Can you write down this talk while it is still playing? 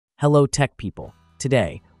Hello tech people.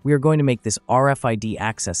 Today, we are going to make this RFID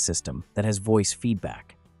access system that has voice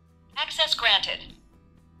feedback. Access granted.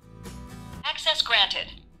 Access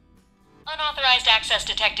granted. Unauthorized access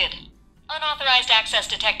detected. Unauthorized access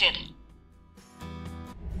detected.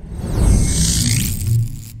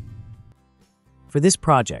 For this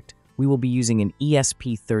project, we will be using an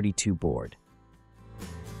ESP32 board.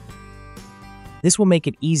 This will make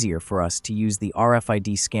it easier for us to use the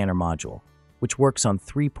RFID scanner module, which works on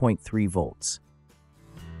 3.3 volts.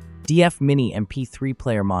 DF Mini MP3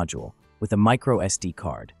 player module with a micro SD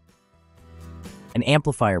card. An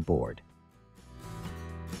amplifier board.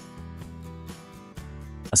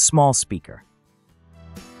 A small speaker.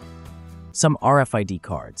 Some RFID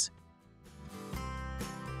cards.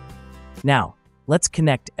 Now, let's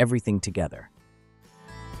connect everything together.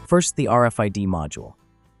 First, the RFID module.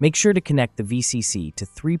 Make sure to connect the VCC to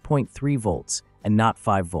 3.3 volts and not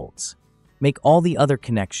 5 volts. Make all the other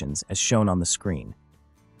connections as shown on the screen.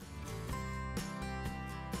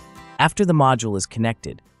 After the module is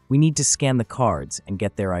connected, we need to scan the cards and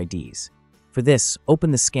get their IDs. For this, open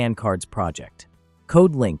the Scan Cards project.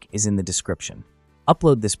 Code link is in the description.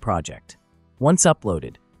 Upload this project. Once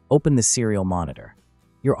uploaded, open the serial monitor.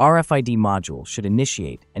 Your RFID module should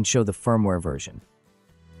initiate and show the firmware version.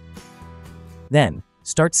 Then,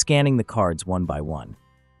 start scanning the cards one by one.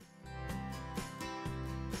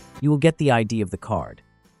 You will get the ID of the card.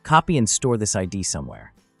 Copy and store this ID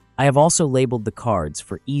somewhere. I have also labeled the cards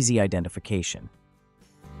for easy identification.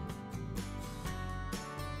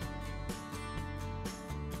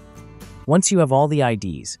 Once you have all the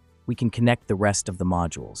IDs, we can connect the rest of the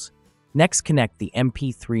modules. Next, connect the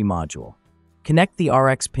MP3 module. Connect the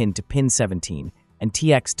RX pin to pin 17 and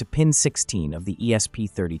TX to pin 16 of the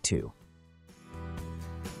ESP32.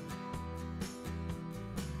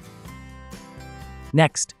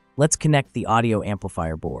 Next, let's connect the audio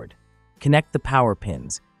amplifier board. Connect the power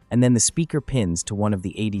pins, and then the speaker pins to one of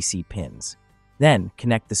the ADC pins. Then,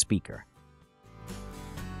 connect the speaker.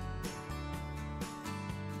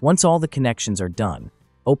 Once all the connections are done,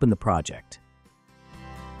 open the project.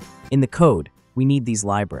 In the code, we need these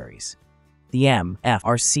libraries. The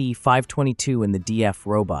RC522 and the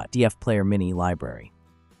DFPlayer Mini library.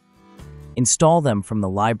 Install them from the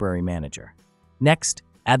library manager. Next,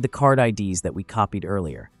 add the card IDs that we copied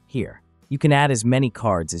earlier. Here, you can add as many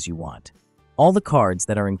cards as you want. All the cards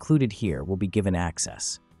that are included here will be given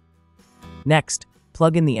access. Next,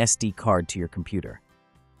 plug in the SD card to your computer.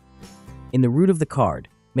 In the root of the card,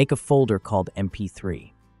 make a folder called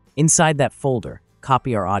MP3. Inside that folder,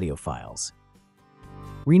 copy our audio files.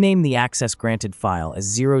 Rename the access granted file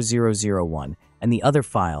as 0001 and the other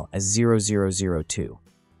file as 0002.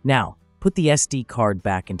 Now, put the SD card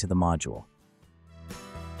back into the module.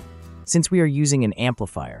 Since we are using an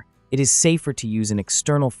amplifier, it is safer to use an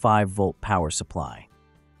external 5-volt power supply.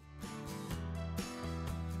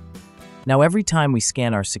 Now every time we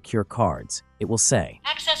scan our secure cards, it will say,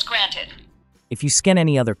 Access granted. If you scan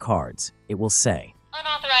any other cards, it will say,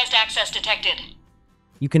 Unauthorized access detected.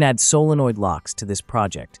 You can add solenoid locks to this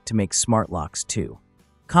project to make smart locks too.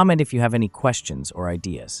 Comment if you have any questions or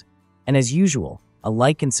ideas. And as usual, a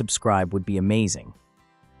like and subscribe would be amazing.